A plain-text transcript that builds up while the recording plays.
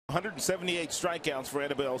178 strikeouts for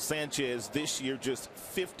Anibal Sanchez this year, just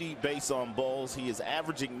 50 base on balls. He is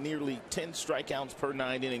averaging nearly 10 strikeouts per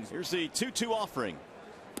 9 innings. Here's the 2-2 offering.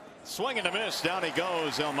 Swing and a miss. Down he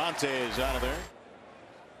goes. Almonte is out of there.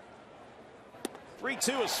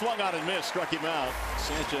 3-2 is swung on and missed. Struck him out.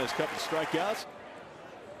 Sanchez, couple of strikeouts.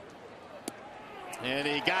 And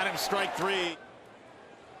he got him, strike 3.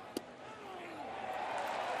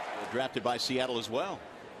 Drafted by Seattle as well.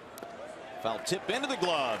 Foul tip into the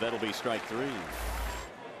glove. That'll be strike 3.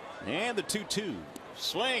 And the 2-2.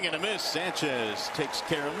 Swing and a miss. Sanchez takes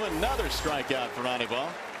care of him. Another strikeout for Anibal.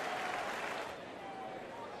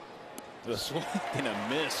 The swing and a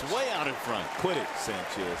miss. Way out in front. Quit it,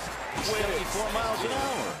 Sanchez. Quit it. 4 miles an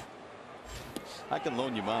hour. I can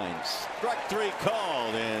loan you mine. Strike 3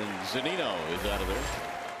 called, and Zunino is out of there.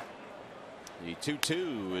 The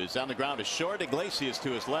 2-2 is on the ground to short. Iglesias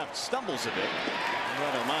to his left, stumbles a bit.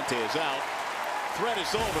 But Almonte is out. Threat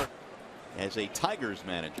is over. As a Tigers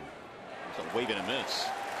manager, it's a wave and a miss.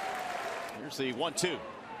 Here's the 1-2. Ooh,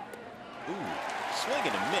 swing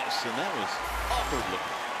and a miss, and that was awkward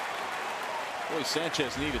looking. Boy,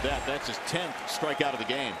 Sanchez needed that. That's his 10th strikeout of the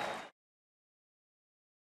game.